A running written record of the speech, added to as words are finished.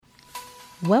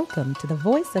Welcome to the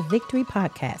Voice of Victory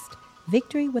podcast,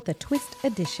 Victory with a Twist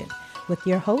edition, with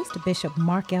your host, Bishop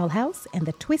Mark L. House, and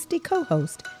the twisty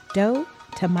co-host, Doe,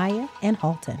 Tamaya, and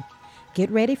Halton. Get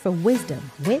ready for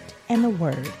wisdom, wit, and the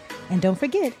word. And don't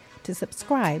forget to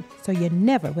subscribe so you're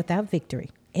never without victory.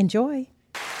 Enjoy.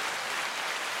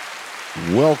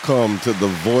 Welcome to the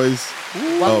Voice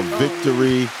of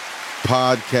Victory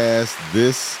podcast.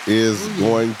 This is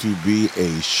going to be a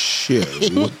show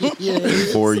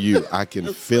for you. I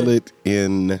can feel it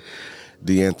in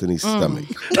DeAnthony's stomach.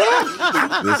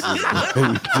 This is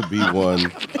going to be one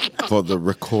for the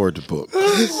record book.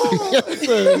 Yes,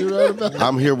 sir. You're right about that.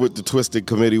 I'm here with the Twisted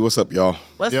Committee. What's up, y'all?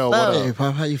 What's up? Hey,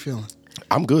 Pop, how you feeling?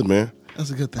 I'm good, man. That's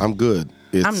a good thing. I'm good.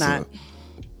 It's, I'm not.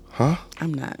 Huh?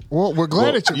 I'm not. Well, we're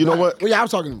glad that you're you know not. what? Well, yeah, I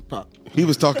was talking to Pop. He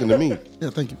was talking to me. Yeah,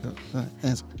 thank you, Pop. All right,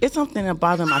 answer. It's something that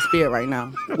bothers my spirit right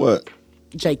now. What?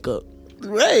 Jacob.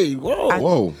 Hey, whoa.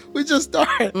 Whoa. We just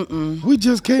started. We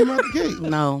just came out the gate.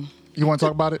 No. You want to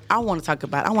talk about it? I want to talk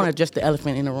about it. I want to address the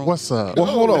elephant in the room. What's up? Well,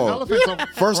 hold The on. elephant's over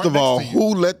First right of all, next to you.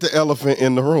 who let the elephant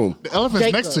in the room? The elephant's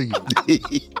Jacob. next to you.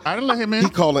 I didn't let him in. He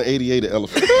calling 88 an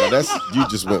elephant. Now that's you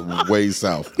just went way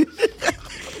south.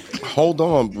 Hold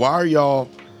on. Why are y'all?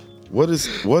 What is?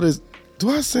 Do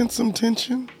I sense some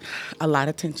tension? A lot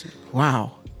of tension.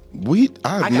 Wow. I've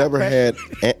got never pressure.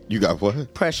 had. You got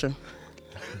what? Pressure.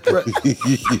 A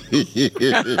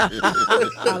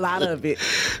lot of it.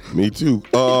 Me too.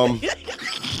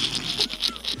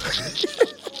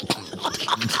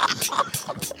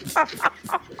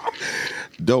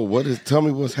 Doe, tell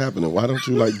me what's happening. Why don't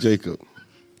you like Jacob?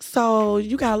 So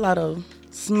you got a lot of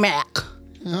smack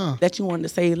Yeah. that you wanted to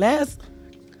say last.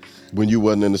 When you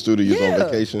wasn't in the studio, you was Yeah. on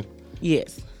vacation.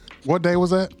 Yes. What day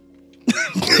was that?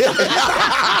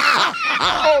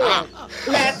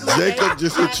 Jacob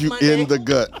just hit you in the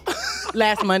gut.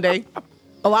 Last Monday.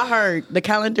 Oh, I heard the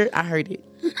calendar. I heard it.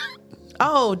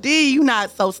 Oh, D, you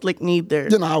not so slick neither.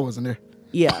 You know, I wasn't there.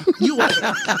 Yeah, you were.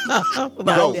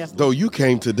 Doe, you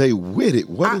came today with it.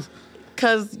 What is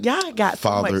Because y'all got so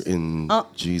Father much- in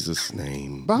Jesus'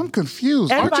 name? But I'm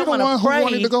confused. Aren't Everybody you the wanna one who pray.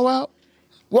 wanted to go out?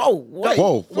 Whoa, wait.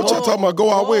 Whoa, what y'all talking about? Go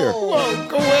out where? Whoa,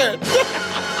 go ahead.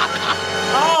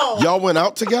 Oh, Y'all went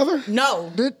out together?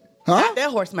 no. Huh? That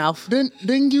horse mouth.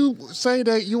 Didn't you say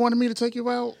that you wanted me to take you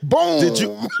out? Boom. Did you?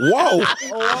 Whoa!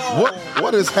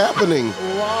 What is happening?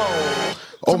 Whoa.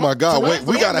 Oh my God! Wait,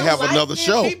 we gotta have another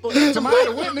show. People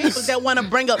that want to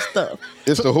bring up stuff.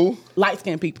 It's the who?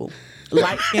 Light-skinned people.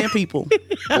 Light-skinned people.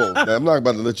 Whoa! Now, I'm not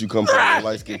about to let you come from the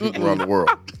light skinned people around the world.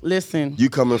 Listen. You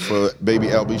coming for baby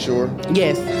Albie Shore?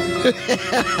 Yes.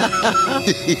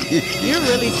 You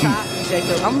really tried,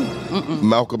 Jacob.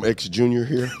 Malcolm X Jr.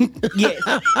 here? Yes.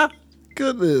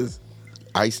 Goodness.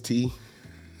 Iced Tea?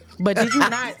 But did you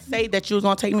not say that you was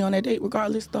going to take me on that date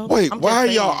regardless, though? Wait, I'm just why are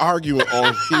saying. y'all arguing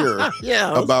on here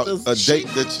Yeah, about it's a just- date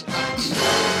that?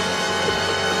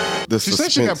 The She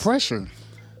suspense. said she got pressure.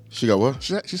 She got what?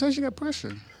 She said she got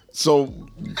pressure. So,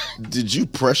 did you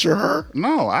pressure her?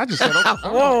 No, I just said,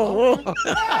 okay.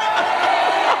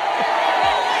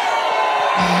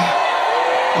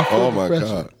 Oh my pressure.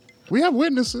 God! We have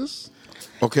witnesses.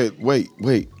 Okay, wait.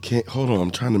 Hold on.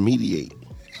 I'm trying to mediate.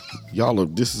 Y'all are.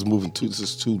 This is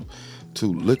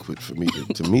too liquid for me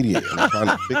to mediate. I'm trying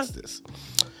to fix this.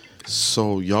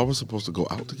 So y'all were supposed to go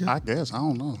out together. I guess. I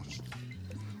don't know.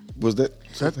 Was that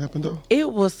happened though?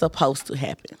 It was supposed to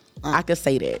happen. I could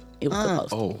say that. It was supposed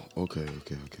to. Oh, okay.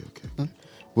 Where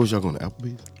was y'all going to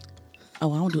Applebee's?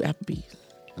 Oh, I don't do Applebee's.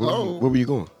 Where were you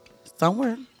going?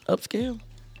 Somewhere upscale.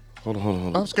 Hold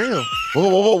on. I'm scared.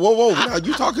 Whoa. Now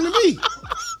you talking to me.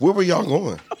 Where were y'all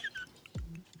going?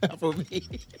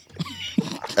 Applebee's?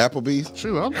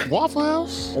 Shoot, I'm Waffle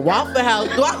House. Waffle House.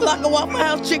 Do I look like a Waffle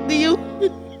House chick to you?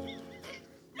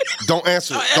 Don't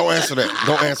answer it. Don't answer that.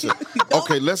 Don't answer it.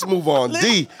 Okay, let's move on.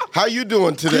 D, how you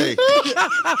doing today?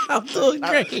 I'm doing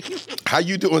great. How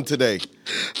you doing today?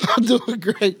 I'm doing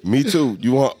great. Me too.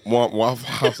 You want Waffle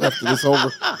House after this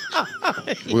over?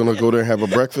 We're gonna go there and have a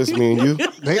breakfast, me and you.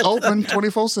 They open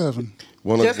 24/7.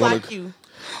 Just like you.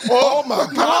 Oh my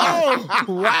God!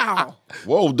 Wow.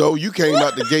 Whoa, Doe, you came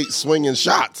out the gate swinging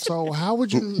shots. So how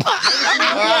would you?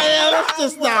 Yeah, that's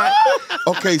just not.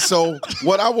 Okay, so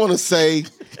what I want to say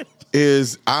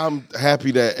is I'm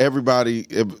happy that everybody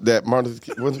that Martin.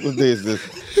 What day is this?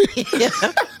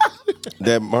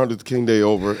 That Martin Luther King Day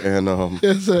over, and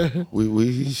Yes, sir.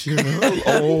 we should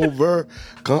over.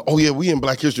 Oh yeah, we in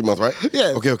Black History Month, right?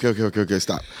 Yes. Okay.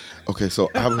 Stop. Okay, so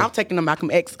I'm taking the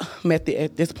Malcolm X method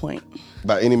at this point.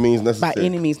 by any means By necessary.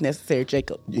 any means necessary,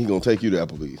 Jacob. He gonna take you to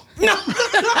Applebee's. No.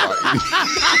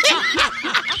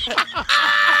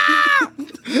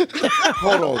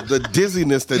 Hold on. The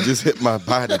dizziness that just hit my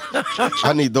body.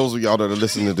 I need those of y'all that are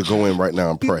listening to go in right now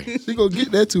and pray. She gonna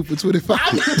get that too for 25.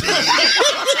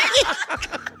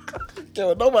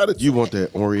 Nobody. You want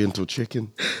that Oriental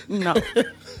chicken? No.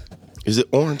 Is it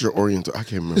orange or Oriental? I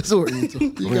can't remember. It's Oriental.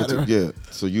 You got it Oriental, right. yeah.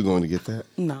 So you're going to get that?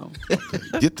 No.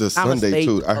 Get the I'm a Sunday steak,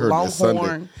 too. I a heard the Sunday.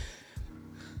 longhorn.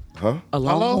 Huh? A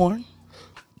longhorn?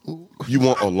 You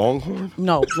want a longhorn?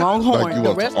 No, longhorn. Like you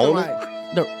the want to own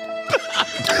restaurant. The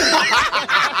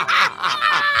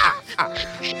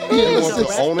You want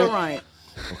to own it? restaurant.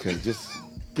 Okay, just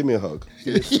give me a hug.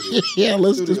 Yeah,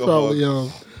 let's just Studio probably hug.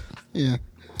 yeah.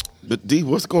 But D,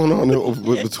 what's going on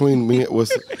between me?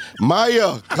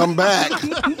 Maya? Come back.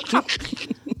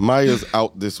 Maya's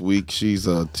out this week. She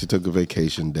took a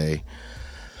vacation day.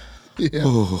 Yeah.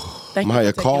 Thank you Maya,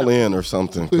 for taking call up- in or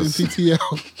something. Put in 'cause- PTO.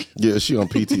 yeah, she on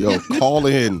PTO. Call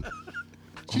in.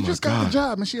 She just got the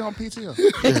job and she on PTO.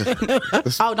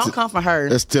 Oh, don't come for her.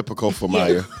 That's typical for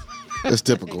Maya. That's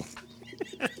typical.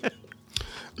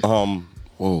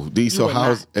 Whoa, D. So would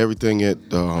how's not. everything at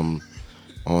on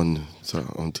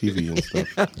TV and stuff?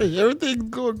 Everything's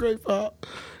going great, Pop.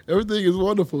 Everything is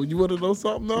wonderful. You want to know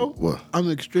something, though? What? I'm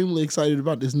extremely excited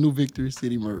about this new Victory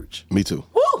City merch. Me too.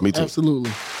 Me too.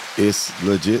 Absolutely. It's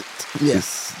legit. Yeah.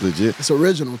 It's legit. It's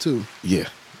original, too. Yeah.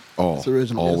 It's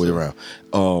original, all the yes, way sir.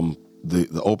 around.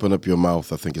 The open up your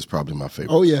mouth, I think, is probably my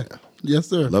favorite. Oh, yeah. Yes,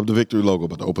 sir. Love the Victory logo,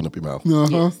 but the open up your mouth.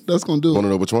 Uh-huh. That's going to do Want it.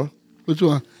 to know which one? Which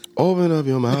one? Open up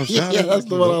your mouth. Yeah, shout it that's like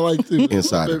the you one I know. like, too.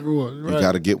 Inside My it. favorite one. You Right.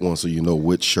 got to get one so you know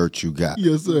which shirt you got.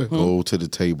 Yes, sir. Go to the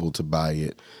table to buy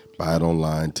it. Buy it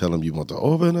online. Tell them you want to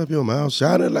open up your mouth.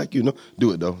 Shout it like you know.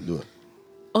 Do it, though. Do it.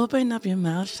 Open up your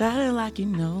mouth, shout it like you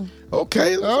know.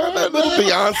 Okay. That little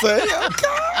Beyonce.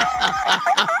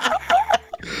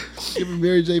 Give me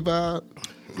Mary J. vibe.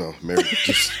 No, Mary.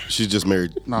 She's just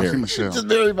married. No, Mary. she Michelle. Just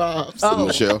Mary vibes. Oh.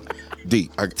 Michelle. D.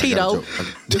 I got a Tito. joke.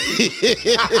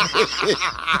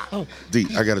 D.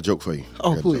 I got a joke for you.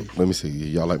 Oh, I got a please. joke. Let me see.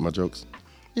 Y'all like my jokes?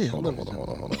 Yeah, Hold on.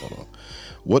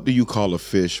 What do you call a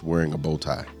fish wearing a bow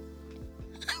tie?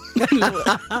 What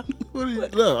do you,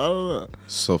 no, I don't know.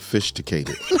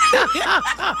 Sophisticated.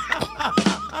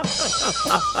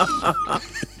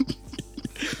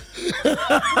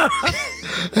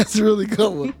 That's a really good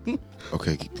one.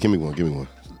 Okay, give me one.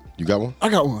 You got one? I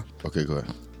got one. Okay, go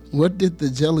ahead. What did the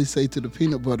jelly say to the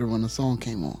peanut butter when the song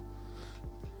came on?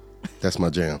 That's my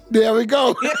jam. There we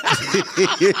go.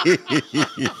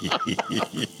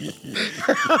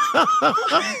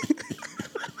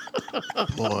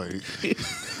 Boy.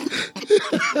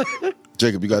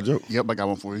 Jacob, you got a joke? Yep, I got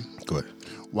one for you. Go ahead.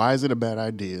 Why is it a bad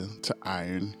idea to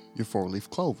iron your 4-leaf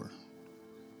clover?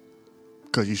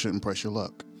 Because you shouldn't press your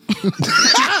luck.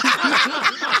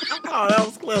 Oh, that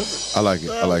was clever. I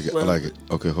like it.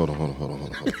 Okay, hold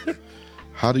on.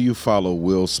 How do you follow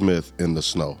Will Smith in the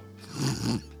snow?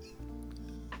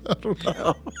 I don't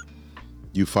know.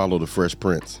 You follow the Fresh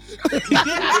Prince.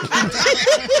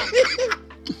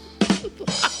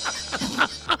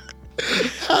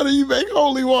 How do you make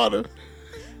holy water?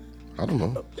 I don't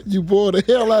know. You boil the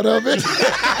hell out of it.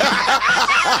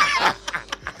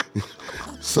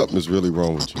 Something is really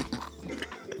wrong with you.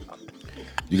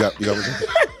 You got one?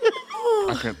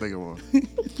 I can't think of one.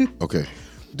 Okay,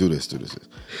 do this.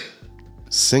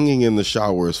 Singing in the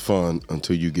shower is fun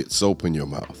until you get soap in your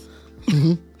mouth.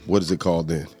 What is it called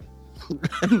then?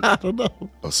 I don't know.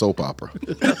 A soap opera.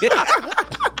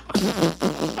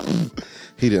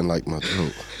 He didn't like my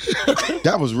joke.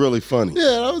 That was really funny. Yeah,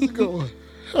 that was a good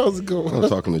one. I'm not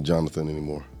talking to Jonathan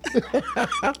anymore.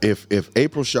 If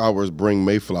April showers bring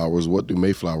Mayflowers, what do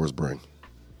Mayflowers bring?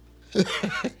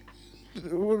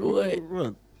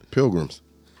 What? Pilgrims.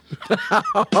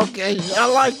 Okay, I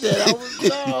like that.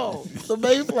 The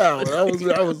Mayflower.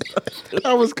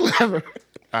 That was clever.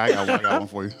 I got one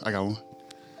for you. I got one.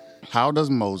 How does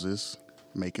Moses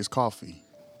make his coffee?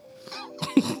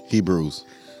 Hebrews.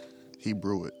 He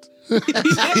brew it.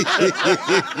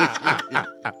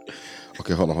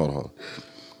 Okay, hold on.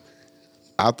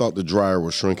 I thought the dryer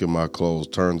was shrinking my clothes.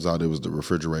 Turns out it was the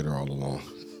refrigerator all along.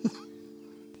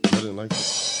 I didn't like it.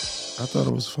 I thought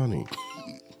it was funny.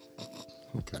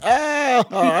 Okay. Oh,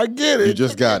 I get it. You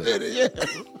just got it. Yeah.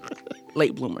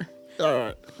 Late bloomer. All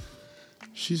right.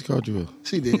 She's called you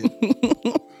She did.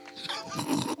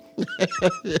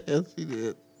 Yes, she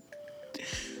did.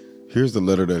 Here's the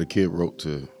letter that a kid wrote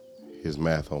to his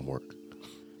math homework.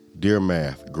 Dear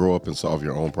math, grow up and solve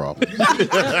your own problems.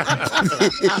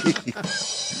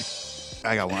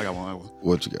 I got one.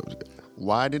 What you got?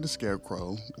 Why did the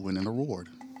Scarecrow win an award?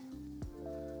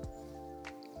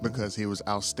 Because he was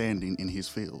outstanding in his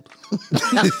field.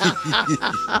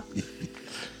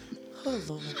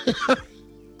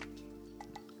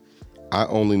 I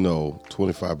only know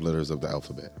 25 letters of the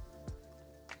alphabet.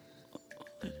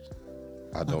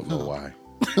 I don't know why.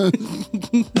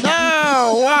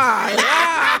 Oh, why?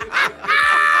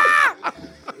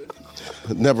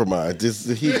 Never mind. He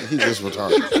just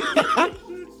retarded.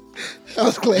 That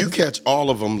was You classic. catch all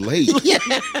of them late.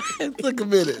 It took a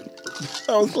minute.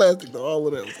 That was classic, though. All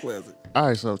of that was classic. All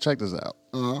right, so check this out.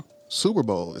 Uh-huh. Super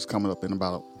Bowl is coming up in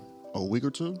about a week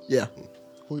or two. Yeah.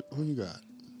 Who you got?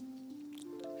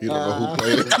 You don't know who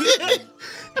playing.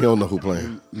 He don't know who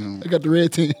playing. I got the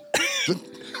red team.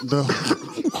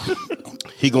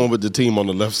 He going with the team on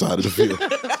the left side of the field.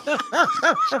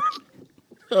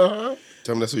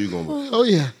 Tell me that's who you going with. Oh,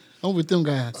 yeah. I'm with them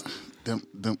guys.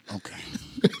 Them, okay.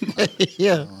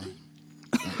 Yeah.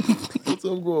 That's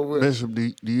what I'm going with. Bishop,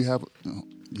 do you have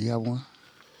one?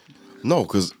 No,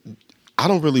 because I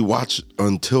don't really watch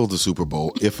until the Super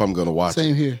Bowl if I'm going to watch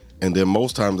Same it. here. And then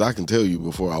most times I can tell you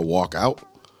before I walk out,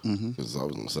 because I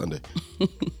was on Sunday,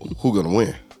 who going to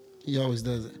win He always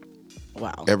does it.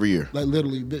 Wow. every year. Like,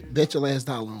 literally, bet your last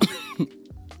dollar on it.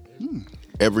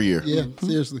 Every year. Yeah,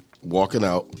 seriously. Walking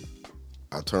out,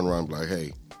 I turn around and be like,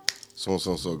 hey,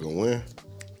 so-and-so going to win.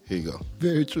 Here you go.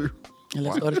 Very true. And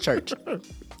let's go to church.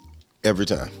 Every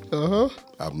time. Uh-huh.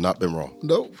 I've not been wrong.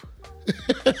 Nope.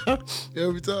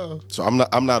 Every time. So I'm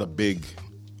not a big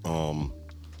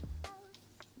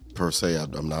per se.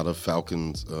 I'm not a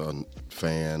Falcons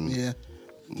fan. Yeah.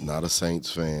 Not a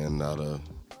Saints fan. Not a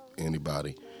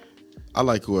anybody. I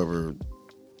like whoever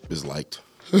is liked.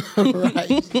 Right.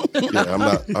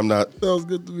 Yeah, I'm not. Sounds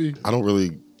good to me. I don't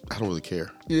really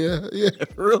care. Yeah,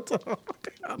 real talk.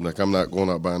 Like I'm not going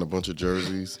out buying a bunch of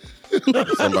jerseys.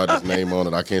 Somebody's name on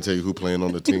it. I can't tell you who playing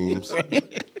on the teams.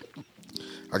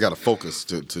 I got to focus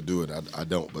to do it. I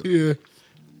don't. But Yeah,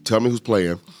 tell me who's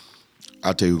playing.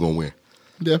 I'll tell you who's gonna win.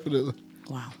 definitely.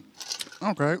 Wow.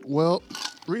 Okay. Well,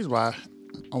 the reason why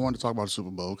I wanted to talk about the Super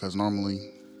Bowl because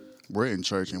normally we're in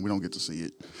church and we don't get to see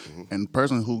it, and the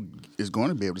person who is going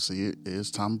to be able to see it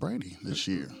is Tom Brady this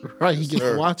year. Right, he gets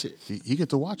to watch it. He get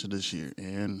to watch it this year,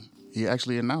 and he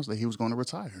actually announced that he was going to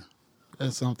retire.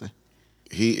 That's something.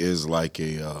 He is like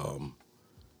a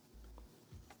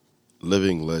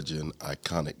living legend,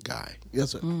 iconic guy.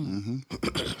 Yes, sir.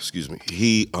 Excuse me.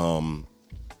 He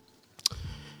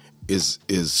is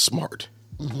smart.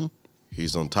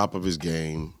 He's on top of his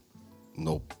game.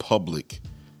 No public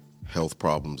health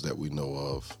problems that we know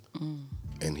of,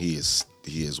 and he is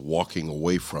walking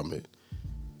away from it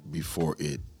before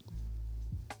it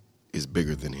is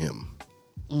bigger than him.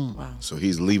 Wow. So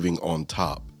he's leaving on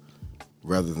top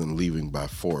rather than leaving by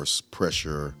force,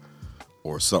 pressure,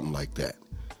 or something like that.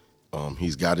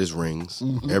 He's got his rings.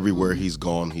 Everywhere he's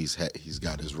gone, he's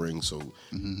got his rings. So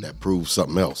that proves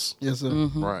something else. Yes, sir.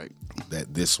 Right.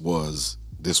 That this was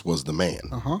the man.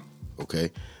 Uh-huh.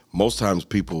 Okay. Most times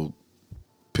people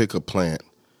pick a plant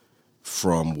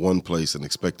from one place and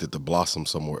expect it to blossom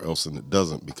somewhere else, and it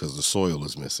doesn't because the soil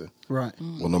is missing. Right.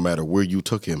 Well, no matter where you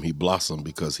took him, he blossomed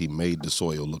because he made the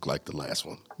soil look like the last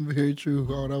one. Very true.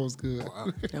 Oh, that was good.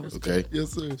 That was Okay?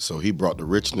 Yes, sir. So he brought the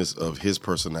richness of his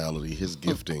personality, his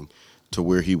gifting, to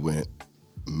where he went,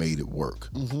 made it work.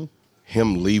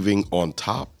 Him leaving on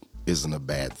top isn't a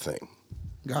bad thing.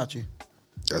 Got you.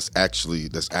 That's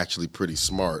actually pretty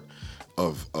smart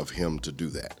of him to do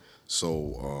that.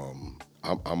 So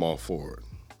I'm all for it.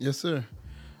 Yes, sir.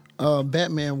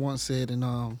 Batman once said in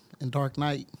Dark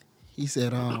Knight, he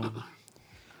said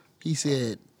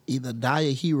either die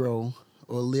a hero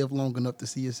or live long enough to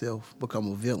see yourself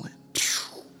become a villain.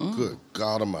 Good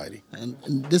God Almighty!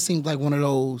 And this seems like one of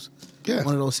those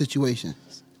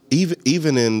situations.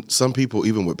 Even in some people,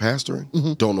 even with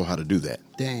pastoring, don't know how to do that.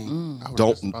 Dang. I was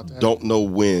just about to ask. Don't know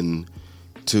when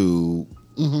to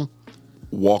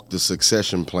walk the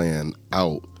succession plan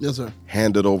out. Yes, sir.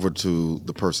 Hand it over to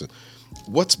the person.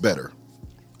 What's better,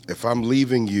 if I'm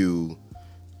leaving you,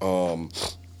 to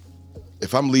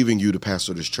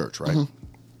pastor this church, right?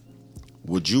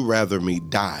 Would you rather me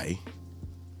die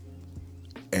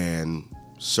and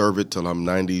serve it till I'm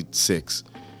 96,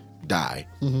 die,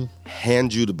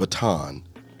 hand you the baton,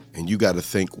 and you got to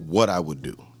think what I would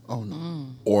do? Oh, no.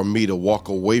 Or me to walk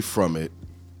away from it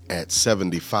at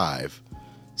 75,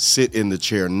 sit in the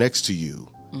chair next to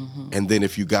you, and then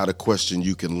if you got a question,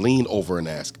 you can lean over and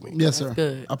ask me. Yes, sir.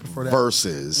 good. I prefer that.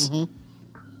 Versus,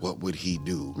 what would he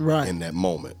do Right. in that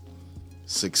moment?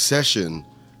 Succession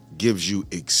gives you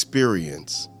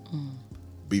experience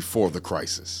before the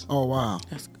crisis. Oh, wow.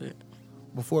 That's good.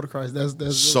 Before the Christ.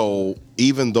 That's So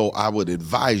even though I would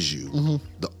advise you,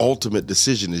 the ultimate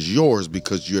decision is yours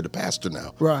because you're the pastor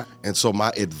now. Right. And so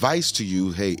my advice to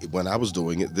you, hey, when I was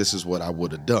doing it, this is what I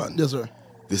would have done. Yes, sir.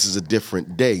 This is a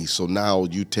different day. So now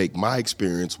you take my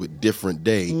experience with different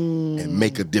day and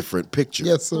make a different picture.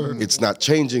 Yes, sir. It's not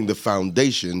changing the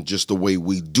foundation, just the way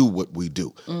we do what we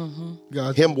do.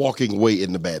 Gotcha. Him walking away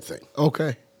isn't a bad thing.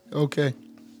 Okay.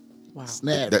 Wow.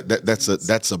 Snap.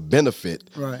 That's a benefit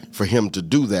Right. for him to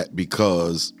do that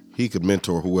because he could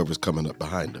mentor whoever's coming up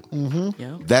behind him.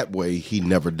 Yeah. That way he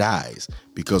never dies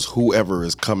because whoever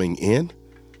is coming in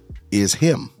is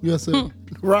him. Yes, sir.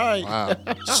 Right. Wow.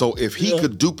 So if he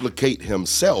could duplicate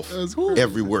himself That's cool.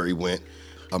 everywhere he went,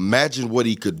 imagine what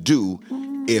he could do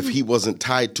if he wasn't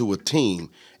tied to a team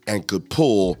and could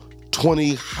pull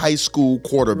 20 high school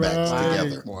quarterbacks Right.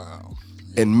 together Wow.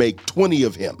 and make 20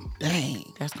 of him. Dang.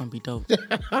 That's gonna be dope.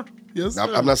 Yes,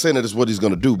 sir. I'm not saying that is what he's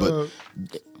going to do, but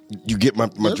you get my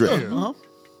Yes, drift. sir. Uh-huh.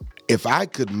 If I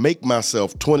could make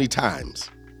myself 20 times,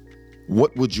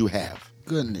 what would you have?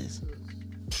 Goodness.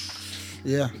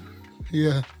 Yeah.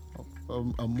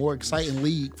 A more exciting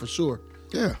league for sure.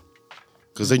 Yeah.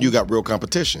 Because then you got real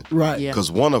competition. Right. Yeah.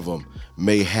 Because one of them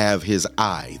may have his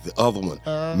eye, the other one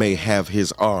may have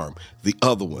his arm, the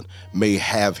other one may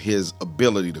have his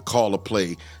ability to call a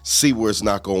play, see where it's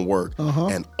not going to work,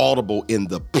 and audible in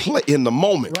the play in the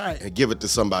moment, Right. and give it to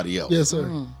somebody else. Yes,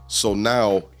 sir. So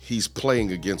now he's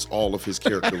playing against all of his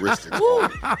characteristics.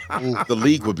 The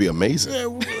league would be amazing. Yeah,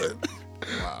 we would.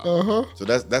 So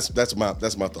that's my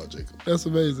thought, Jacob. That's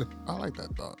amazing. I like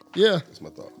that thought. Yeah, That's my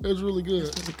thought. that's really good.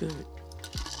 Really good.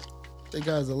 That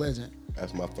guy's a legend.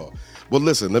 That's my thought. Well,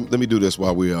 listen, let me do this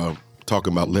while we are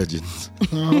talking about legends.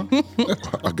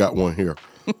 I got one here.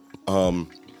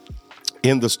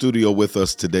 In the studio with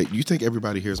us today, you think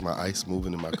everybody hears my ice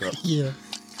moving in my cup? Yeah.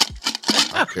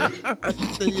 I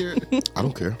don't care. I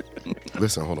don't care.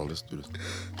 Listen, hold on, let's do this.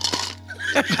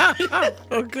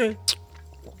 Okay.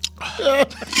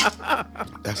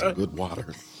 That's a good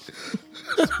water.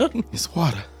 It's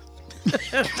water.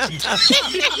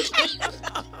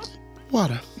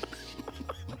 Water.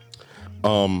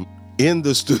 In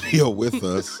the studio with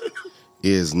us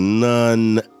is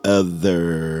none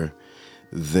other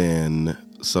than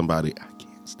somebody I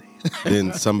can't stand.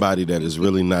 Than somebody that is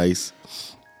really nice.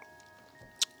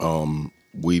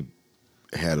 We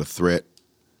had a threat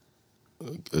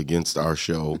against our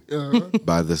show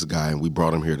by this guy, and we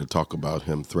brought him here to talk about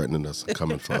him threatening us and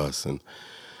coming for us. And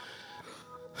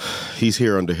he's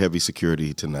here under heavy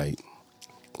security tonight.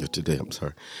 Or today, I'm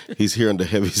sorry. He's here under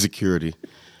heavy security.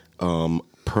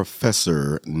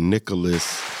 Professor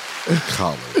Nicholas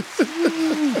Collins.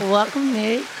 Welcome,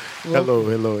 Nick.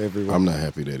 Hello, everyone. I'm not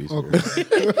happy that he's here.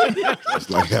 It's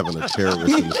like having a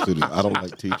terrorist in the studio. I don't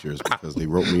like teachers because they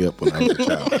wrote me up when I was a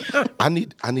child. I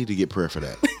need to get prayer for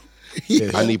that.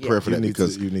 Yes. I need prayer for You that need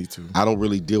because you need to. I don't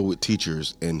really deal with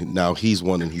teachers, and now he's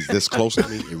one, and he's this close to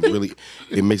me.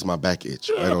 It makes my back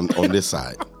itch right on this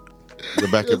side. The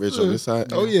back of itch on this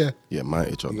side. Oh, yeah. Yeah, my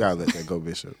itch on You this gotta let that go,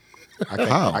 Bishop.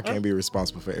 How? I can't be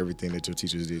responsible for everything that your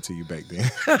teachers did to you back then.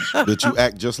 That you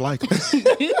act just like him.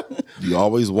 You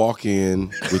always walk in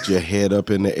with your head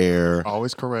up in the air,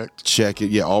 Always correct. check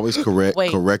it. Yeah, always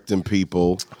correcting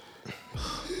people.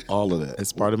 All of that.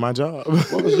 It's part of my job.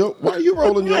 Why are you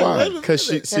rolling your eyes? Because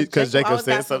Jacob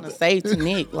said something. To say to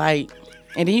Nick, like,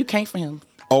 and then you came for him.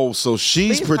 Oh, so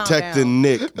she's Please calm protecting down.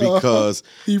 Nick because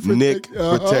Nick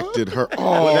protected her.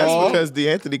 Oh, Well, that's because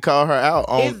D'Anthony called her out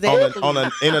Exactly. on an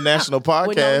international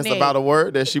podcast Nick. about a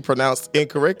word that she pronounced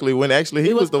incorrectly when actually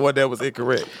he was the one that was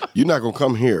incorrect. you're not gonna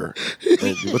come here.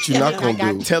 What you're not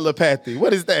gonna do? Telepathy.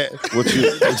 What is that?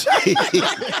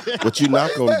 What you're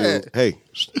not gonna do? Hey,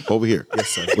 over here. Yes,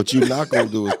 sir. What you're not gonna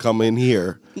do is come in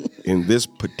here in this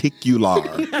particular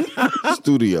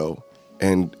studio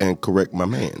and correct my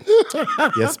man.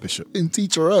 Yes, Bishop. And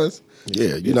teacher us.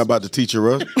 Yeah, you're not about to teach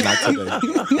her us. Not today.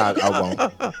 I won't.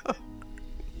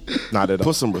 Not at all.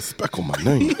 Put some respect on my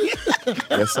name.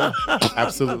 Yes, sir.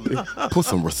 Absolutely. Put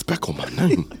some respect on my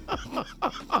name.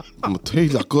 I'm gonna tell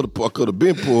you, I could have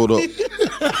been pulled up.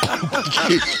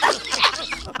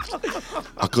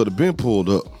 I could have been pulled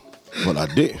up, but I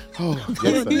didn't. Oh,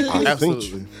 yes, sir.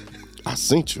 Absolutely. I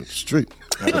seen you in the street.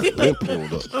 I could have been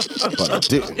pulled up, but I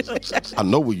didn't. I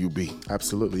know where you be.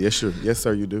 Absolutely. Yes, sure. Yes,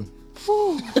 sir, you do.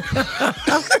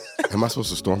 Am I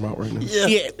supposed to storm out right now?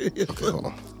 Yeah. Okay, hold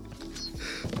on.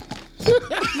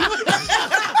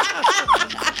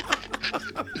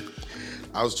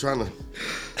 I was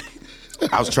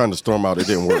trying to storm out. It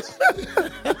didn't work.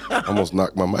 Almost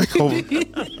knocked my mic over.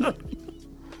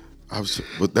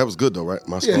 But that was good though, right?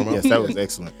 My storm out. Yes, that was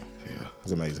excellent. Yeah, it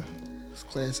was amazing.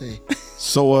 It's Class A.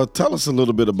 So tell us a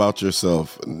little bit about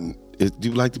yourself. Do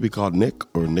you like to be called Nick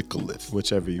or Nicholas?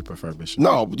 Whichever you prefer, Bishop.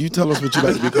 No, you tell us what you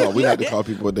like to be called. We like to call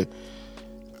people what they.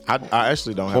 I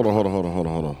actually don't Hold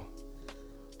on.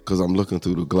 Because I'm looking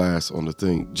through the glass on the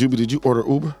thing. Juby, did you order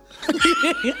Uber?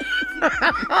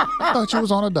 I thought you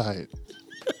was on a diet.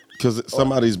 Because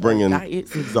somebody's bringing.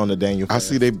 It's on the Daniel. I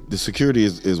see the security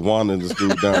is wanding this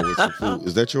dude down with some food.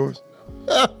 Is that yours?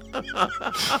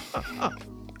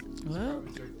 Well,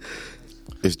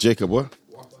 It's Jacob what?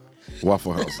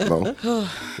 Waffle House. No,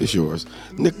 it's yours.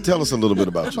 Nick, tell us a little bit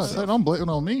about I yourself. said, don't blame it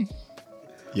on me.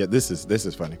 Yeah, this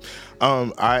is funny.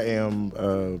 I am.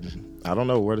 I don't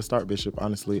know where to start, Bishop.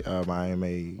 Honestly, I am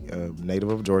a native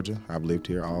of Georgia. I've lived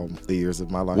here all the years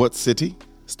of my life. What city?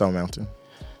 Stone Mountain,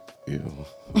 Ew.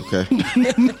 Okay.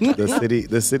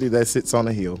 the city that sits on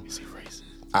a hill. Is he racist?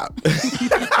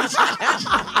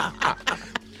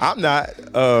 I'm not.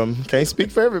 Can't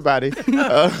speak for everybody.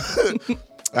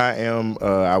 I am.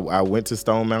 I went to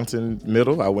Stone Mountain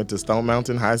Middle. I went to Stone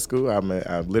Mountain High School.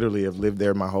 I literally have lived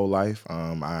there my whole life.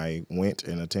 I went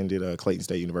and attended Clayton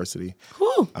State University.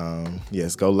 whew.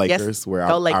 Yes, go Lakers. Yes, where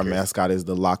go our Lakers. mascot is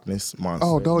the Loch Ness monster.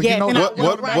 Oh, dog, Yes, you know and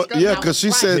what? What? Yeah, because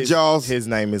she said y'all's. His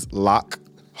name is Loch.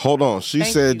 Hold on. She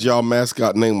Thank said you. y'all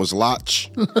mascot name was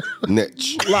Lotch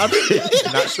Nitch.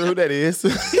 Not sure who that is.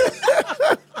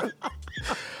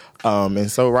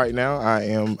 And so right now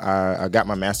I got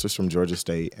my master's from Georgia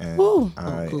State, and Woo.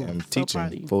 I cool. am So proud teaching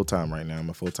of you. full time right now. I'm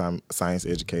a full time science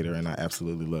educator, and I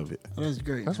absolutely love it. Oh, that's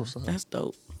great. That's what's up. That's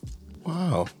dope.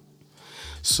 Wow.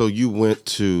 So you went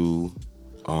to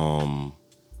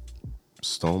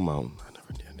Stone Mountain.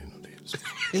 I didn't know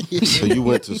that. So you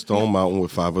went to Stone Mountain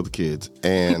with 5 other kids,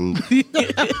 and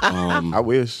I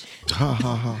wish.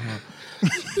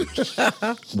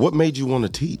 what made you want to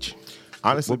teach?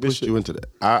 Honestly, What pushed Bishop, you into that?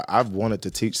 I've wanted to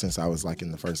teach since I was like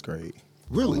in the first grade.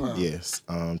 Really? Yes,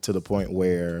 to the point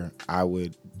where I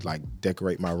would like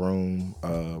decorate my room,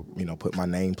 put my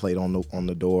nameplate on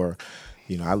the door.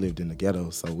 I lived in the ghetto,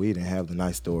 so we didn't have the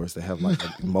nice doors that have like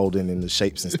molding and the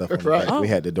shapes and stuff on the back. We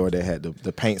had the door that had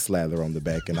the paint slather on the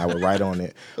back, and I would write on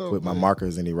it with my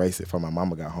markers and erase it before my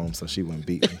mama got home so she wouldn't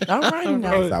beat me. All right,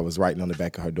 now. I was writing on the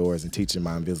back of her doors and teaching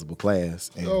my invisible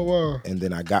class. And, Oh, wow. And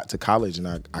then I got to college and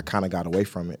I kind of got away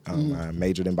from it. I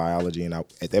majored in biology, and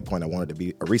at that point I wanted to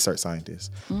be a research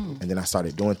scientist. And then I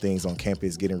started doing things on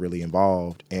campus, getting really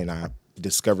involved, and I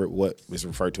discovered what was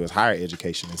referred to as higher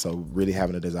education. And so really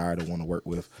having a desire to want to work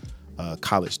with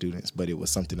college students, but it was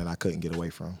something that I couldn't get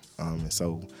away from. And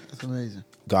so That's amazing.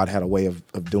 God had a way of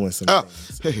doing some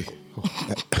things. Hey.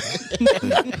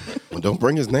 Well, don't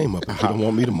bring his name up if you don't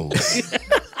want me to move.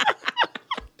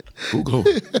 Google.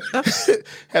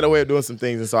 Had a way of doing some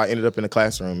things, and so I ended up in a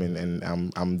classroom, and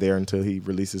I'm there until he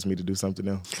releases me to do something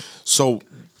else. So,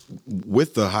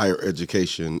 with the higher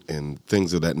education and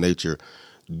things of that nature,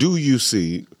 do you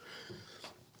see,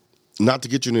 not to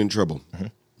get you in trouble,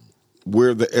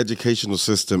 where the educational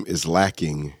system is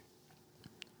lacking,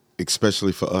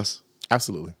 especially for us?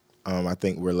 Absolutely. I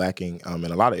think we're lacking in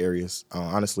a lot of areas.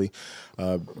 Honestly,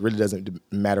 really doesn't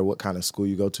matter what kind of school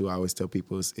you go to. I always tell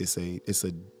people it's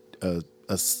a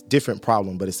different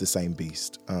problem, but it's the same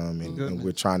beast. And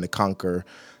we're trying to conquer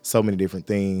so many different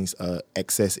things,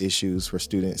 access issues for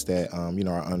students that are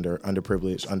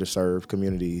underprivileged, underserved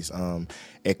communities,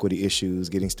 equity issues,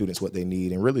 getting students what they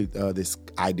need, and really this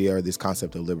idea or this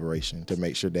concept of liberation to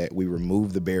make sure that we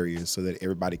remove the barriers so that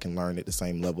everybody can learn at the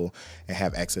same level and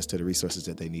have access to the resources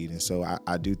that they need. And so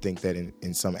I do think that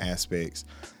in some aspects,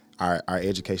 our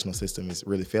educational system is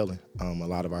really failing a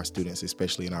lot of our students,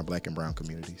 especially in our Black and brown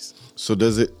communities. So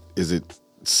is it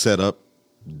set up?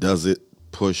 Does it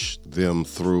push them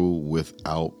through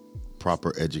without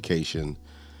proper education,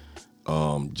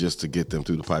 just to get them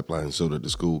through the pipeline so that the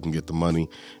school can get the money?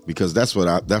 Because that's what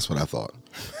I thought.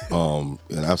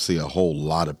 And I see a whole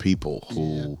lot of people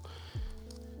who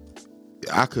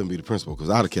I couldn't be the principal because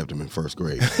I'd have kept them in first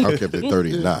grade. I would have kept it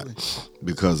 30 and not.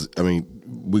 Because,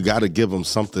 we got to give them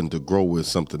something to grow with,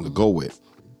 something to go with.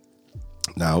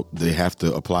 Now, they have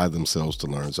to apply themselves to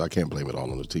learn, so I can't blame it all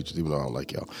on the teachers, even though I don't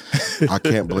like y'all. I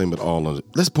can't blame it all on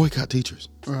let's boycott teachers.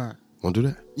 All right. Want to do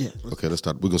that? Yeah. Okay, let's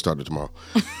start. We're going to start it tomorrow.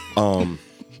 Y'all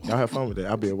have fun with that.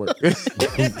 I'll be at work.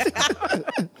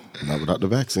 Not without the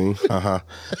vaccine.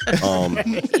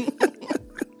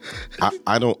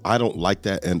 I don't like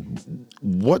that. And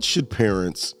what should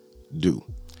parents do?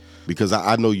 Because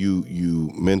I know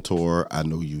you mentor. I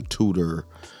know you tutor.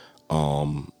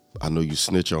 I know you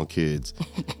snitch on kids.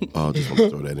 Just want to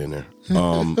throw that in there.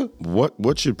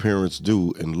 What should parents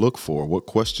do and look for? What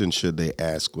questions should they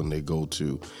ask when they go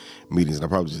to meetings? And I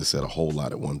probably just said a whole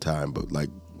lot at one time, but like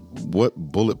what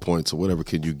bullet points or whatever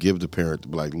can you give the parent to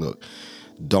be like, look,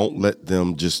 don't let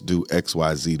them just do X,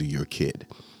 Y, Z to your kid.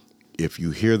 If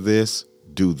you hear this,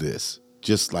 do this.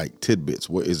 Just like tidbits.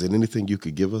 Is it anything you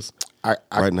could give us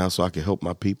right now so I can help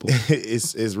my people?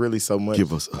 It's really so much.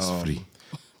 Give us free.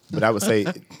 But I would say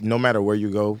no matter where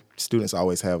you go, students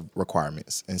always have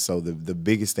requirements. And so the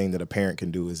biggest thing that a parent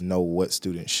can do is know what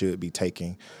students should be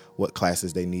taking, what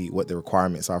classes they need, what the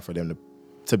requirements are for them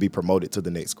to be promoted to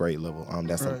the next grade level.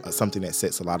 That's something that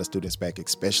sets a lot of students back,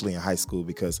 especially in high school,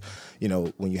 because,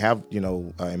 when you have,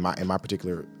 in my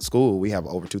particular school, we have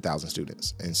over 2,000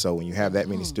 students. And so when you have that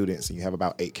many students and you have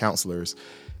about 8 counselors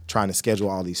trying to schedule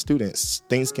all these students,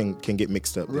 things can get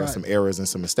mixed up. There are some errors and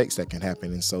some mistakes that can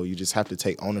happen. And so you just have to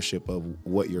take ownership of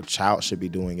what your child should be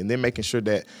doing, and then making sure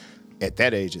that at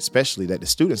that age, especially, that the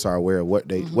students are aware of what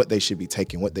they should be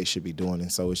taking, what they should be doing.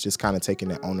 And so it's just kind of taking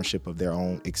that ownership of their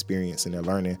own experience and their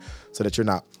learning, so that you're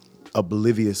not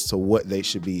oblivious to what they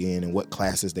should be in and what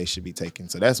classes they should be taking.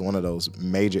 So that's one of those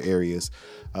major areas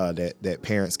that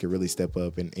parents can really step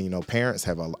up. And parents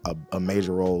have a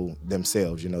major role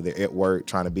themselves. They're at work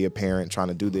trying to be a parent, trying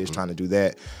to do this, trying to do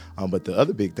that. But the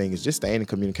other big thing is just staying in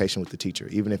communication with the teacher,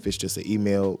 even if it's just an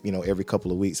email, every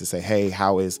couple of weeks, to say, hey,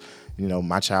 how is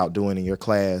my child doing in your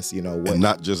class? What? And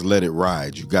not just let it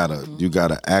ride. You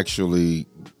gotta actually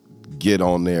get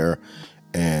on there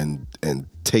and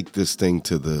take this thing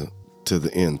to the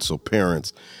end. So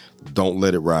parents, don't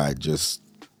let it ride. Just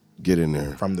get in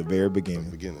there from the very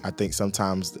beginning. I think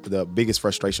sometimes the biggest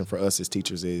frustration for us as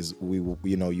teachers is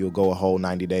you'll go a whole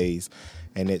 90 days,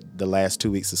 and the last 2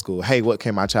 weeks of school, hey, what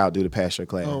can my child do to pass your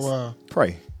class? Oh, wow.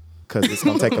 Pray, because it's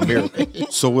going to take a miracle.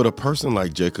 So with a person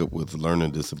like Jacob with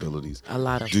learning disabilities, A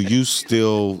lot of do you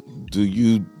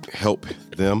help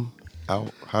them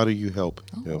out? How do you help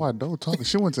him? Why don't talk?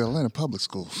 She went to Atlanta public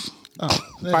schools.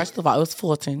 First of all, it was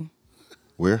Fulton.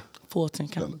 Where? Fulton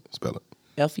County. Spell it.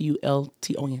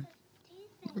 Fulton.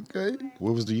 Okay.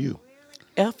 What was the U?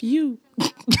 Fu.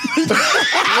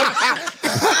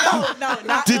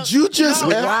 No, Did you just?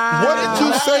 What did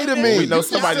you say to me? We know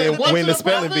somebody didn't win the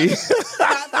spelling bee.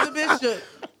 Not to the bishop.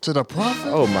 To the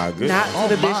prophet? Oh my goodness. Not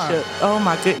to the bishop. Oh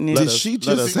my goodness. Did she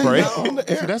just say pray. that on the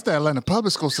See, air? that's the Atlanta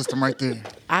public school system right there.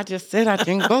 I just said I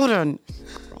didn't go there.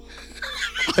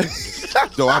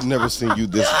 No, I've never seen you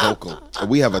this vocal.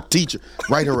 We have a teacher.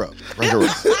 Write her up.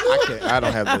 I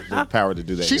don't have the power to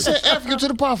do that. She said F you to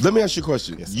the prophet. Let me ask you a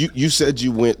question. Yes. You said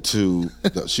you went to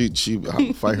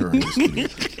I'll fight her in this studio.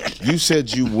 You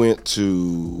said you went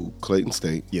to Clayton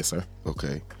State. Yes, sir.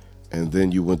 Okay. And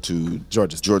then you went to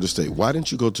Georgia State. Why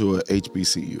didn't you go to a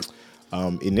HBCU?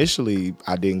 Initially,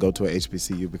 I didn't go to a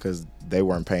HBCU because they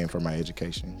weren't paying for my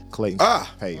education. Clayton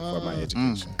paid for my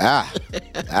education.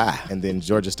 And then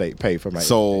Georgia State paid for my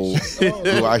education. So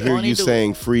do I hear you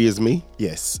saying free is me?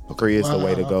 Yes, free is the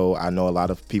way to go. I know a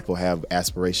lot of people have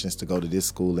aspirations to go to this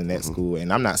school and that school,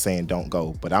 and I'm not saying don't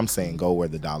go, but I'm saying go where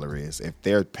the dollar is. If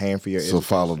they're paying for your So education,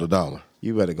 follow the dollar.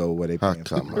 you better go where they paying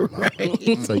for Come on.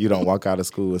 it. So you don't walk out of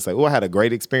school and say, oh, I had a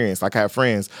great experience. Like I have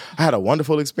friends, I had a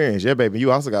wonderful experience. Yeah, baby,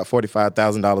 you also got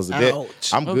 $45,000 of debt.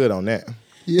 Ouch. I'm good on that.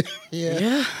 Yeah.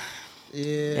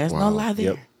 There's no lie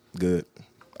there. Yep, good.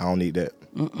 I don't need that.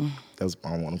 That's I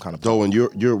don't want them kind of. So, and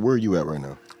you're where are you at right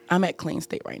now? I'm at Clayton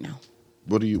State right now.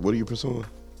 What are you pursuing?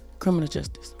 Criminal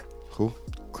justice. Who?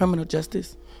 Criminal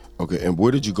justice. Okay, and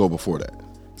where did you go before that?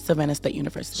 Savannah State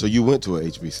University. So you went to a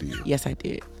HBCU. Yes, I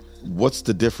did. What's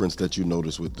the difference that you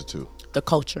noticed with the two? The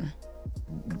culture.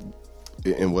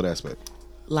 In what aspect?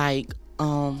 Like,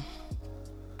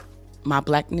 my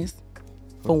blackness,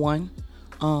 for one.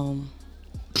 You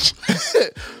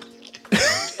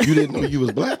didn't know you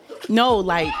was black? No,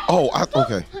 like,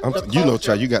 Okay.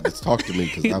 Child, you got to talk to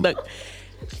me because look,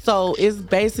 so it's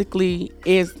basically,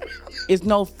 it's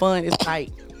no fun. It's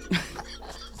like,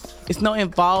 it's no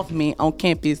involvement on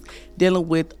campus dealing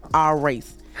with our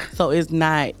race. So it's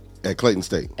not. At Clayton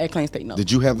State. At Clayton State, no.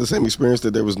 Did you have the same experience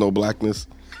that there was no blackness?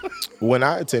 When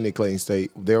I attended Clayton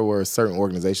State, there were certain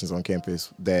organizations on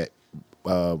campus that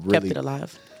Kept really it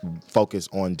alive. focus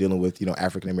on dealing with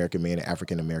African American men and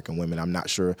African American women. I'm not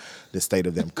sure the state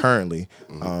of them currently,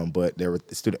 but there were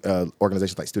student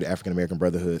organizations like Student African American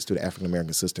Brotherhood, Student African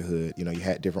American Sisterhood. You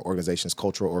had different organizations,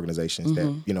 cultural organizations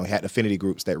that had affinity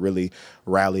groups that really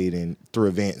rallied and through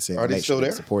events and Are they made still sure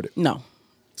there? supported. No.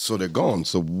 So they're gone.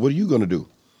 So what are you going to do?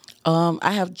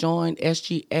 I have joined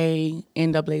SGA,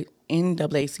 NAACP,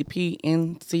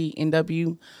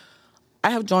 NCNW. I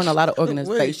have joined a lot of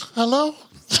organizations. Hello?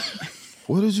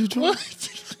 What did you join?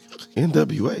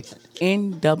 NWA.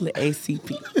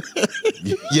 NAACP.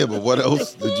 Yeah, but what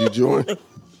else did you join?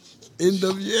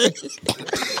 NWA.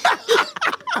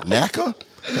 NACA?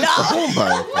 Oh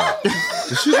my!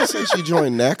 Did she just say she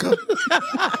joined NACA?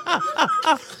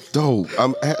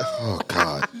 Oh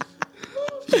God.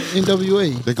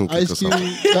 NWA. They gonna kick Ice us Cube,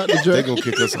 off. Dr. They Dre. gonna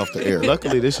kick us off the air.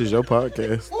 Luckily, this is your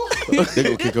podcast. They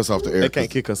gonna kick us off the air. They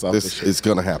can't kick us off the shit. It's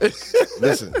gonna happen.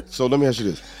 Listen. So let me ask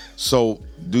you this. So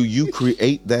do you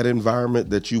create that environment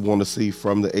that you want to see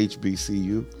from the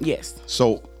HBCU? Yes.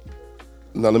 So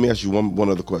now let me ask you one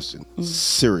other question.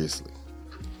 Seriously,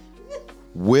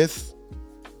 with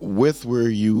where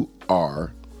you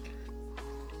are,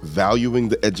 valuing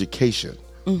the education,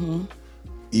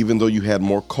 even though you had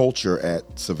more culture at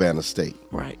Savannah State,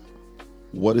 Right.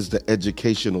 what is the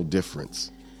educational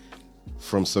difference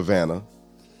from Savannah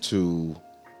to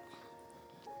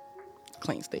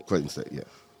Clayton State. Clayton State? Yeah.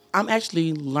 I'm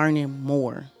actually learning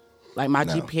more. Like my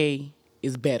Now. GPA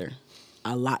is better,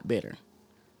 a lot better.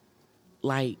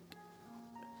 Like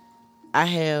I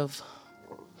had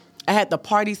the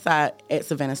party side at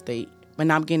Savannah State, but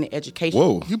now I'm getting the education.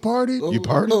 Whoa. You partied? You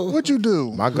partied? What'd you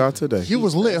do? My God, today. You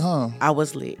was lit, huh? I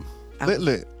was lit. I was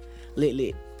Lit.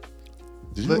 lit.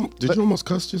 Did you almost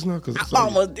cuss just now? Cause I saw you.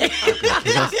 Almost did.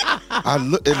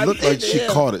 It looked like she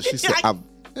caught it. She said,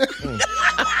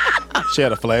 She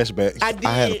had a flashback I did.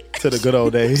 I had to the good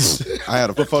old days I had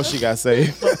a before she got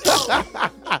saved.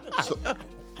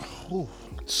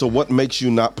 So what makes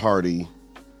you not party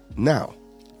now?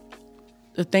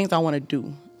 The things I want to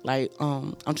do. Like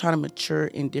I'm trying to mature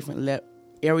in different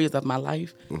areas of my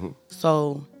life.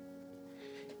 So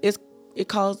it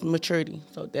calls maturity.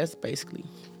 So that's basically.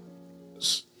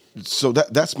 So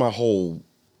that's my whole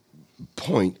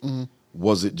point.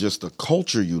 Was it just the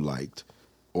culture you liked,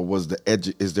 or was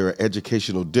is there an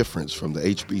educational difference from the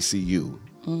HBCU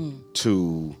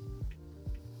to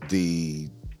the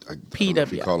I don't know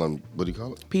if you PWI. call them, what do you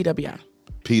call it? PWI.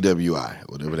 PWI,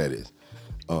 whatever that is.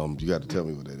 You got to tell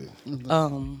me what that is.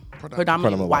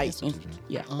 Predominantly white.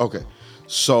 Yeah. Okay,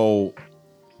 so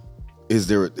is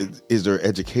there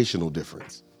educational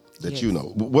difference that you Yes.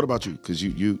 know? What about you? Because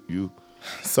you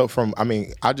So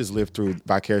I just lived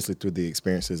vicariously through the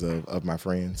experiences of my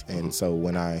friends. And so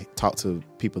when I talk to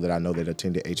people that I know that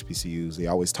attended HBCUs, they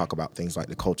always talk about things like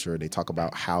the culture. They talk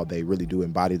about how they really do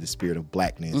embody the spirit of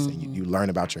blackness. And you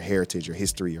learn about your heritage, your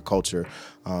history, your culture.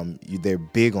 They're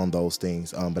big on those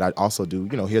things. But I also do,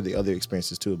 hear the other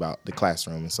experiences too about the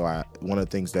classroom. And so one of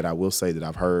the things that I will say that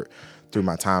I've heard through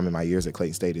my time in my years at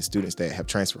Clayton State is students that have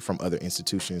transferred from other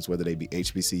institutions, whether they be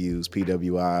HBCUs,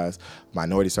 PWIs,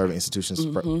 minority serving institutions,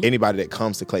 for anybody that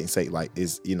comes to Clayton State,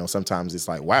 sometimes it's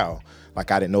like, wow,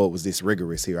 like I didn't know it was this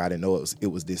rigorous here. I didn't know it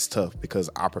was this tough, because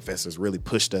our professors really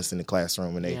pushed us in the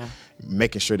classroom, and they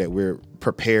making sure that we're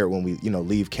prepared when we,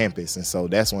 leave campus. And so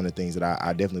that's one of the things that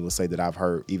I definitely will say that I've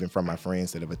heard even from my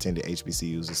friends that have attended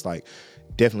HBCUs. It's like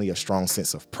definitely a strong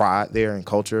sense of pride there and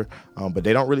culture, but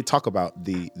they don't really talk about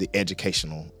the educational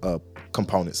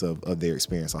components of their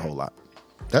experience a whole lot.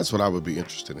 That's what I would be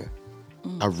interested in.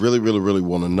 I really, really, really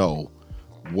want to know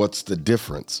what's the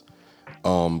difference,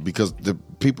 because the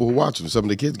people who are watching, some of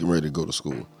the kids getting ready to go to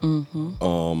school.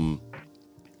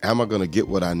 Am I going to get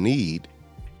what I need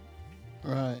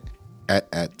Right.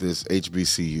 at this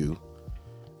HBCU,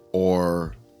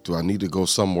 or do I need to go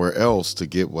somewhere else to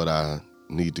get what I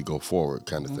need to go forward,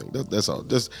 kind of thing? That's all.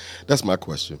 That's my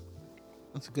question.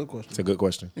 That's a good question. It's a good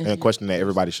question, and a question that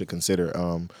everybody should consider,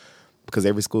 because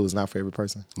every school is not for every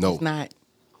person. No, It's not.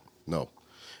 no.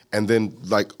 And then,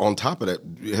 like, on top of that,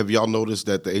 have y'all noticed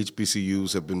that the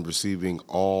HBCUs have been receiving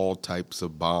all types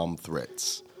of bomb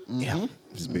threats? Yeah,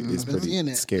 it's I've been pretty seeing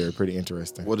that. scary, pretty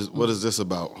interesting. What is this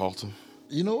about, Halton?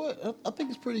 You know what? I think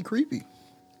it's pretty creepy.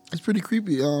 It's pretty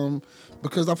creepy,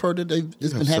 because I've heard that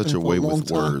it's been happening Such a for way a long with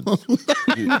time. words.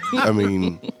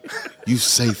 You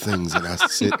say things and I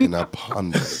sit and I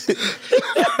ponder.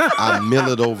 I mill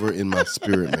it over in my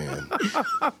spirit, man.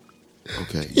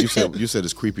 Okay, you said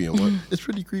it's creepy and what? It's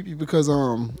pretty creepy because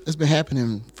it's been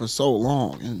happening for so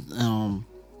long, and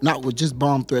not with just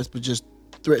bomb threats, but just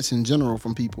threats in general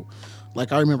from people.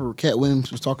 Like I remember Cat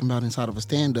Williams was talking about inside of a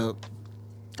stand-up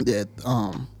that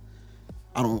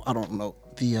I don't know,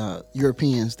 the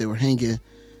Europeans, they were hanging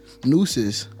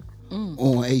nooses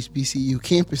on HBCU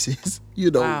campuses,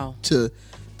 Wow.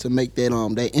 to make that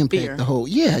that impact Fear. the whole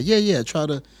try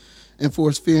to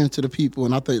enforce fear into the people.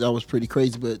 And I think that was pretty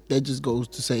crazy, but that just goes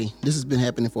to say this has been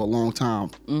happening for a long time,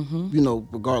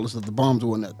 regardless of the bombs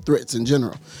or the threats in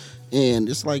general. And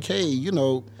it's like, hey,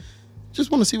 just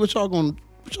want to see what y'all gonna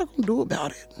do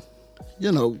about it.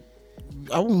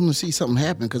 I want to see something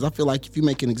happen, because I feel like if you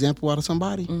make an example out of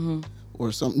somebody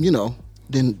or something,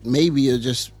 then maybe it'll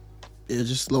just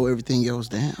slow everything else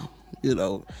down.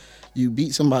 You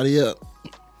beat somebody up,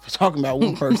 talking about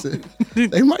one person,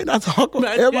 they might not talk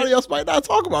about, everybody else might not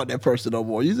talk about that person no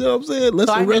more. You see what I'm saying?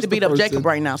 Let's So I arrest have to beat the up person. Jacob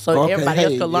right now, so everybody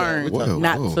else can learn Whoa,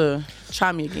 not whoa. to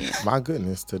try me again. My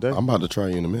goodness, today. I'm about to try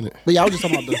you in a minute. But yeah, I was just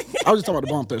talking about the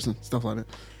bomb threats and stuff like that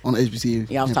on the HBCU.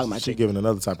 Yeah, I was talking about She Jacob. giving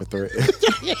another type of threat.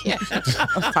 I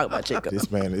was talking about Jacob.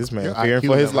 this man Your fearing IQ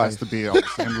for his level has life. to be on the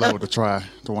same level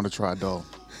to want to try dough.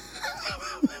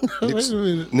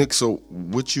 Nick, so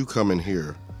with you coming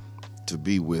here to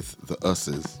be with the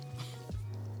Us's,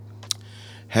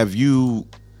 have you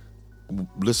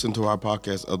listened to our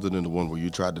podcast other than the one where you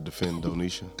tried to defend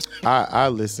Donisha? I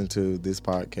listen to this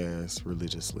podcast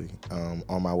religiously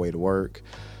on my way to work,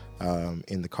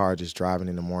 in the car, just driving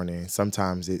in the morning.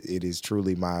 Sometimes it is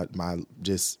truly my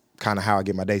just kind of how I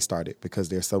get my day started, because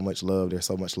there's so much love, there's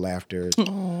so much laughter,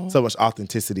 so much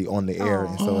authenticity on the air,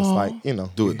 and so it's like, you know,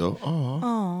 Do it though.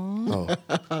 oh,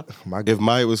 my If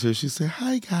Maya was here, she'd say,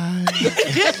 "Hi guys."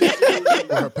 With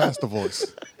her pastor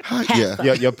voice. Hi,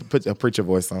 yeah. you put a preacher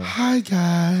voice on. Hi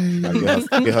guys.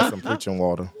 Get her some preaching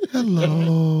water.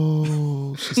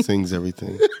 Hello. She sings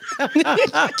everything.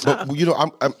 But you know,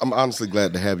 I'm honestly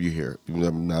glad to have you here.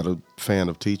 I'm not a fan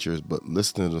of teachers, but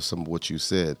listening to some of what you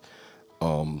said,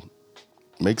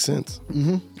 makes sense.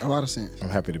 A lot of sense. I'm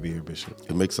happy to be here, Bishop.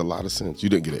 It makes a lot of sense. You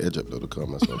didn't get an edge up though to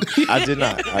come. That's what I did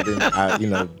not. I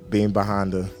didn't. Being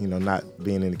behind the, not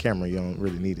being in the camera, you don't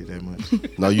really need it that much.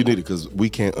 No, you need it because we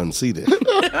can't unsee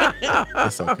that.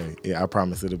 It's okay. Yeah, I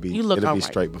promise it'll be You look it'll all be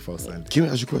right. straight before Sunday. Can I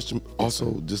ask you a question?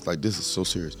 Also, just like this is so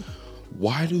serious.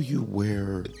 Why do you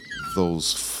wear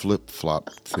those flip-flop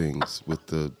things with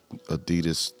the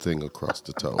Adidas thing across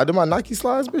the toe? I do my Nike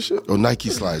slides, Bishop. Oh, Nike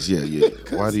slides. Yeah.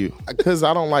 Why do you? Because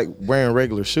I don't like wearing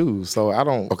regular shoes, so I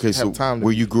don't Okay, have so time to.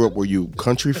 where you grew up, were you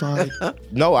countryfied?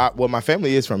 No, well, my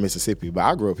family is from Mississippi, but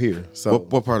I grew up here, so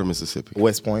What part of Mississippi?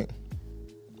 West Point.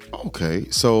 Okay,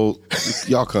 so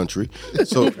y'all country.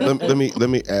 So let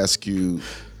me ask you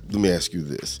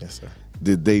this. Yes, sir.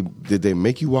 Did they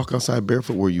make you walk outside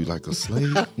barefoot? Were you like a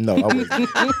slave? No, I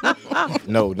wasn't.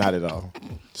 No, not at all.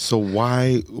 So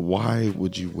why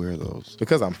would you wear those?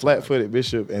 Because I'm flat-footed,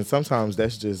 Bishop, and sometimes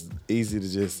that's just easy to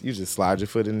you just slide your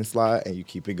foot in the slide and you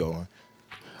keep it going.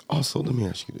 Also, let me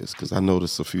ask you this, because I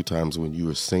noticed a few times when you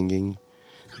were singing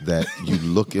that you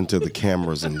look into the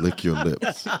cameras and lick your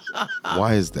lips.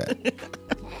 Why is that?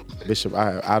 Bishop,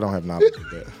 I don't have knowledge of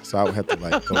that, so I would have to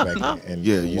go back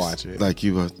and watch it. Like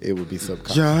you were It would be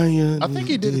subconscious. giant. I think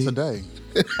he did it today.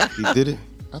 He did it?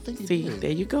 I think he See, did.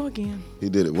 there you go again. He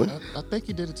did it when? I think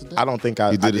he did it today. I don't think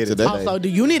I You did did it it today? today. Also, do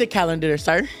you need a calendar,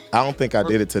 sir? I don't think I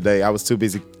did it today. I was too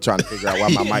busy trying to figure out why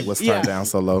my mic was turned Yeah. down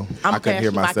so low. I'm I couldn't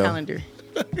hear passing my myself. calendar.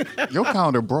 Your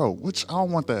calendar broke, which I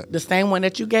don't want that. The same one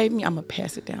that you gave me, I'm gonna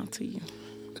pass it down to you.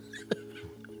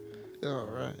 All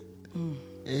right.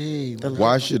 Hey,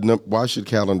 Why should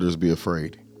calendars be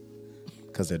afraid?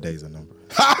 Because their days are numbered.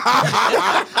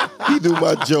 He do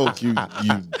my joke. You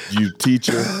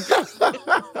teacher.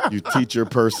 You teacher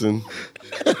person.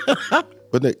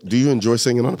 But Nick, do you enjoy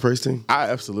singing on the praise team? I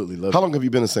absolutely love How it. long have you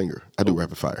been a singer? I do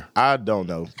rapid fire. I don't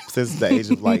know. Since the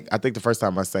age of I think the first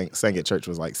time I sang at church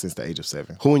was since the age of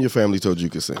 7. Who in your family told you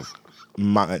could sing?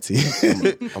 My auntie.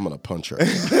 I'm gonna punch her. And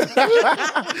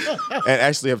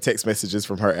actually have text messages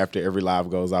from her after every live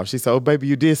goes off. She said, "Oh, baby,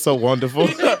 you did so wonderful.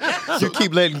 You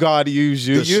keep letting God use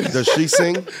you." Does she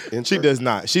sing? in She church? does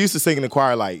not. She used to sing in the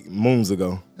choir moons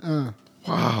ago.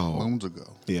 Wow. Moons ago.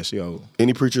 Yeah, she old.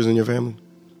 Any preachers in your family?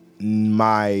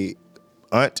 My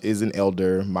aunt is an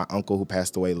elder. My uncle, who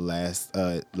passed away last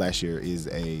year,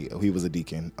 he was a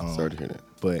deacon. Sorry to hear that.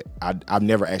 But I've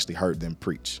never actually heard them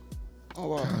preach. oh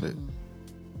wow. Got it.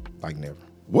 Never.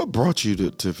 What brought you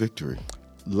to victory?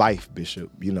 Life,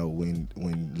 Bishop.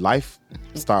 When life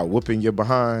start whooping your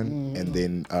behind, and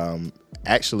then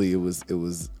actually it was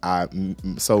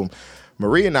so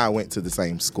Marie and I went to the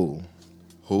same school.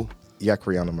 Who?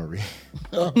 Yakriana Marie.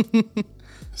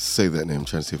 Say that name. I'm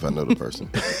trying to see if I know the person.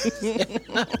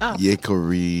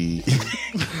 Yekari.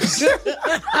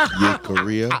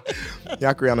 Yekaria.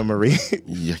 Yakriana Marie.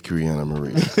 Yekariana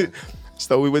Marie.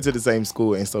 So we went to the same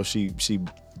school, and so she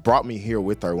brought me here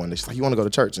with her one day. She's like, "You want to go to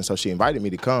church?" And so she invited me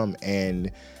to come.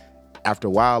 And after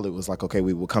a while, it was like, okay,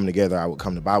 we would come together. I would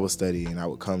come to Bible study, and I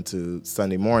would come to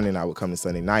Sunday morning. I would come to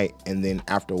Sunday night. And then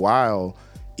after a while,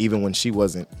 even when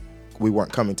we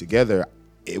weren't coming together,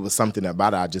 it was something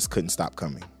about it. I just couldn't stop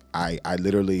coming. I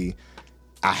literally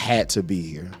had to be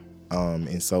here.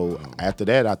 And so after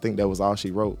that, I think that was all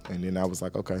she wrote. And then I was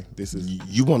like, okay, this is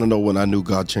You want to know when I knew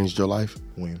God changed your life?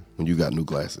 when. When you got new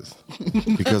glasses.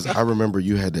 Because I remember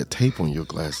you had that tape on your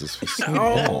glasses for so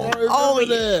long.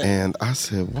 Yeah. And I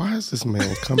said, why is this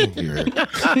man coming here?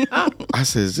 I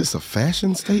said, is this a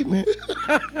fashion statement?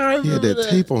 He had that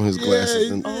tape on his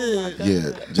glasses.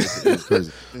 It was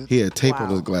crazy. He had tape on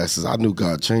his glasses. I knew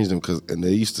God changed them and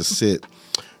they used to sit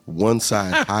one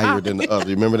side higher than the other.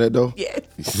 You remember that, though? Yes.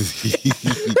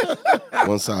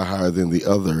 One side higher than the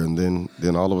other. And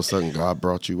then all of a sudden, God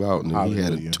brought you out. And then he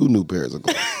Hallelujah. had 2 new pairs of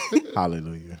glasses.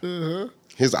 Hallelujah.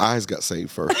 His eyes got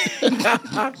saved first.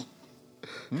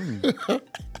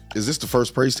 Is this the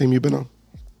first praise team you've been on?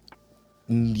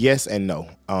 Yes and no.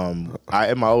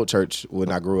 At my old church,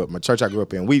 when I grew up, my church I grew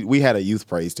up in, we had a youth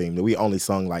praise team that we only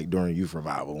sung like during youth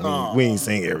revival. We didn't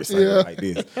sing every Sunday like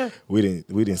this. We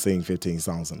didn't sing 15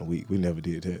 songs in a week. We never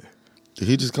did that. Did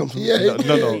he just come from?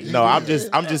 No. I'm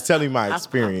just telling you my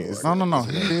experience. No.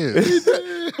 He did.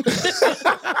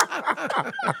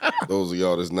 Those of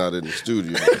y'all that's not in the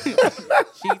studio,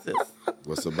 Jesus.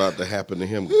 what's about to happen to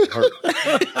him hurt.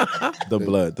 The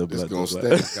blood.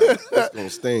 It's gonna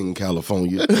sting in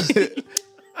California.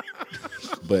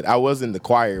 But I was in the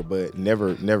choir, but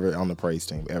never on the praise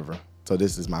team ever. So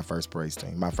this is my first praise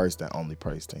team, my first and only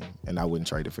praise team, and I wouldn't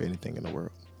trade it for anything in the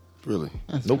world. Really?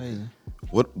 That's Nope. amazing.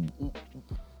 What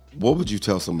would you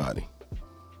tell somebody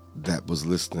that was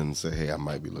listening and say, hey, I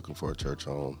might be looking for a church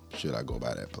home. Should I go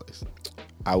by that place?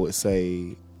 I would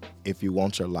say if you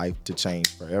want your life to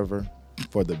change forever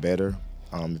for the better,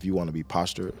 if you want to be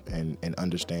postured and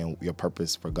understand your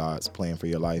purpose for God's plan for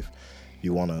your life,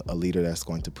 you want a leader that's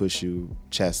going to push you,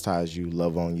 chastise you,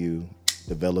 love on you,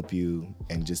 develop you,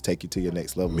 and just take you to your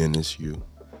next level. Menace you.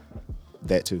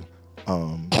 That too.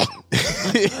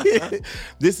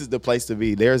 This is the place to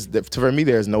be. For me,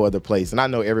 there's no other place. And I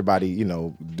know everybody,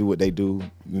 do what they do,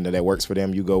 that works for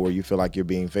them. You go where you feel like you're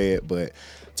being fed. But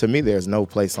to me, there's no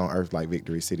place on earth like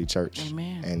Victory City Church.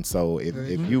 Amen. And so if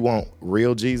you want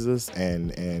real Jesus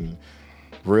and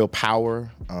real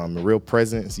power, real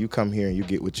presence, you come here and you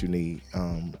get what you need.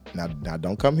 Now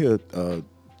don't come here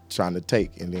trying to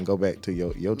take and then go back to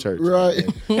your church. Right.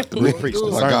 And preach the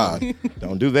My sermon. God.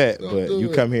 Don't do that. But do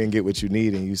you it. come here and get what you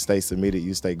need, and you stay submitted,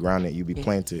 you stay grounded, you be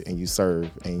planted, and you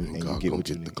serve, and you God get gonna what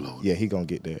you get need. the glory. Yeah, he gonna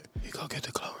get that. He gonna get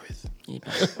the glory. Yeah.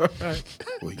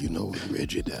 Well, you know when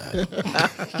Reggie died.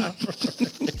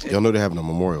 Y'all know they're having a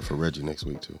memorial for Reggie next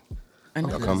week, too. I know.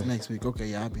 Y'all Okay, coming? next week. Okay,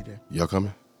 yeah, I'll be there. Y'all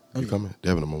coming? You yeah. coming? They're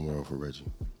having a memorial for Reggie.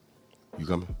 You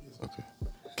coming? Okay.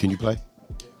 Can you play?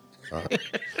 All right.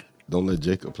 Don't let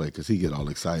Jacob play because he get all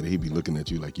excited. He be looking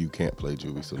at you like you can't play,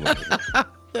 Juby. So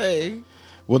Hey.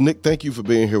 well, Nick, thank you for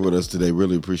being here with us today.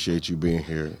 Really appreciate you being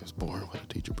here. It's boring with a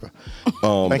teacher, bro.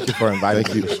 Thank you for inviting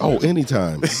Thank me. you. Oh,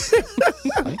 anytime.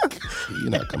 You're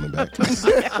not coming back. We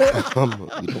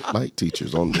don't like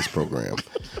teachers on this program.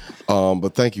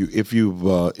 But thank you. If you've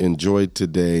enjoyed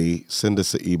today, send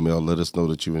us an email. Let us know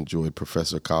that you enjoyed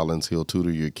Professor Collins. He'll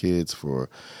tutor your kids for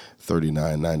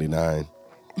 $39.99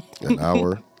 an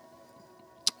hour.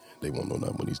 They won't know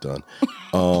nothing when he's done.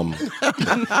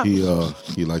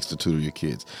 He likes to tutor your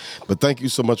kids. But thank you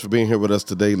so much for being here with us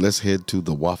today. Let's head to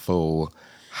the Waffle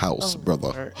House,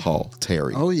 Brother Hall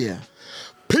Terry. Oh, yeah.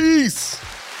 Peace.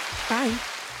 Bye.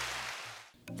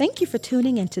 Thank you for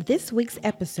tuning into this week's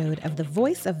episode of the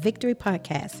Voice of Victory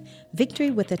podcast,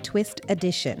 Victory with a Twist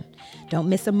edition. Don't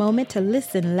miss a moment to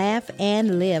listen, laugh,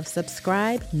 and live.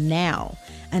 Subscribe now.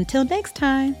 Until next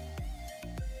time.